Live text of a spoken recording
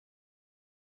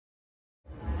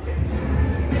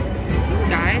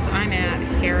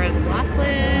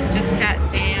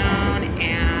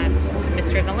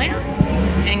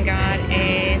and got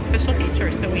a special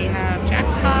feature. So we have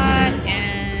jackpot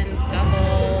and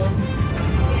double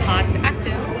odds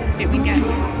active. Let's see what we can get.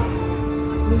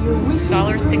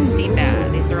 $1.60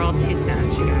 bad. These are all 2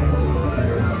 cents, you guys.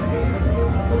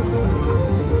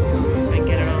 If I can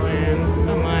get it all in.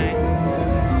 Oh my.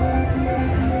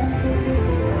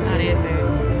 Not easy.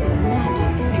 I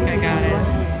think I got it.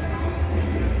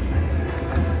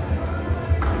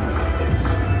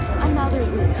 Another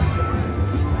week.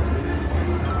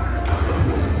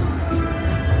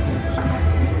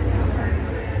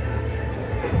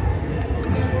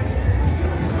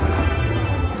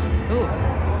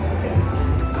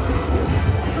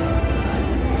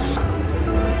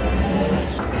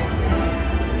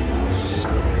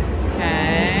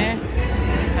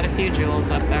 Jewels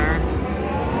up there.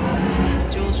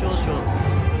 Jewels, jewels, jewels.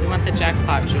 We want the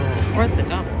jackpot jewels or the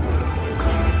double.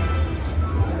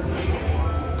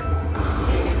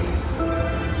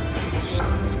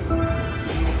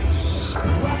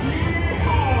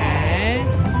 Okay.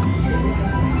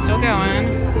 Still going.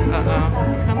 Uh-oh.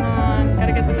 Come on.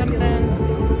 Gotta get something.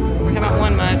 We haven't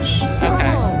won much.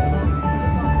 Okay.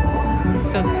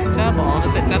 So double.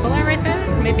 Does it double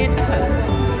everything? Maybe it does.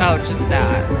 Oh, just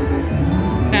that.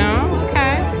 No?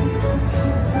 Okay.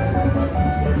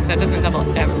 So it doesn't double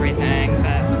everything,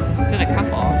 but it did a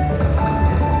couple.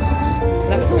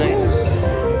 That was nice.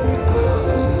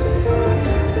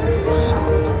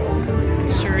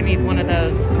 Sure need one of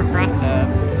those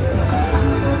progressives.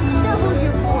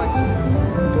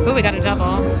 Oh, we got a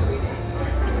double.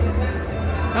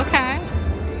 Okay.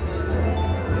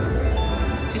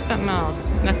 Do something else.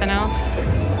 Nothing else?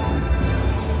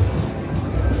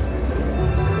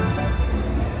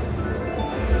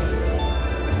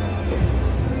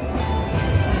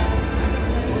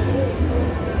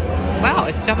 Wow,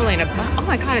 it's doubling oh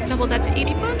my god, it doubled that to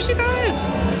 80 bucks, you guys.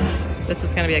 This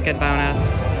is gonna be a good bonus.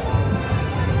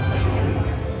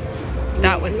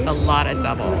 That was a lot of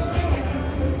doubles.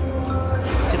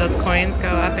 Do those coins go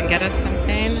up and get us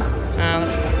something?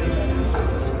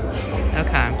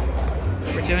 Okay.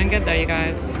 We're doing good though, you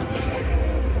guys.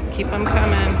 Keep them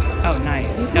coming. Oh,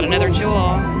 nice. Got another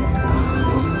jewel.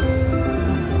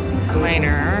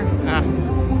 Minor.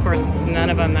 Of course, it's none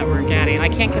of them that we're getting. I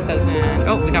can't get those in.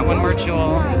 Oh, we got one more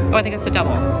jewel. Oh, I think it's a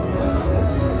double.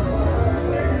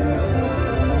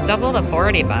 Double the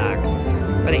 40 bucks.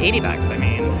 Or the 80 bucks, I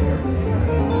mean.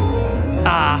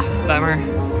 Ah, bummer.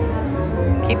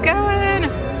 Keep going.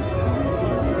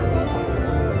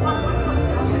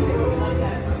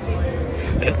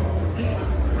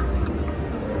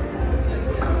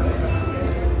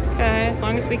 Okay, as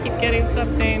long as we keep getting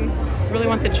something. Really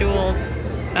want the jewels.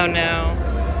 Oh no.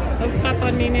 Don't stop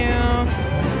on me now.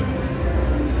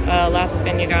 Last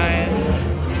spin, you guys.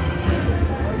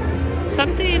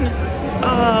 Something.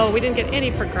 Oh, we didn't get any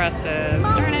progressives.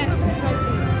 Darn it.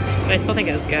 But I still think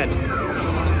it was good.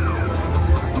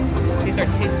 These are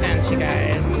 2 cents, you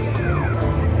guys.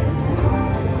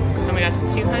 Oh my gosh,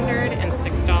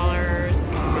 $206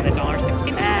 on a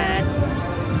 $1.60 bet.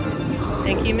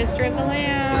 Thank you, Mr. of the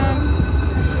Lamb.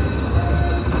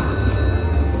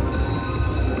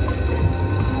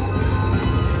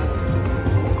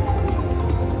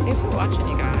 Thanks for watching,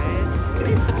 you guys.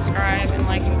 Please subscribe and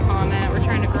like and comment. We're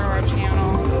trying to grow our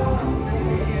channel.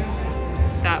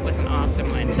 That was an awesome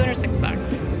one. 206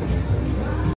 bucks.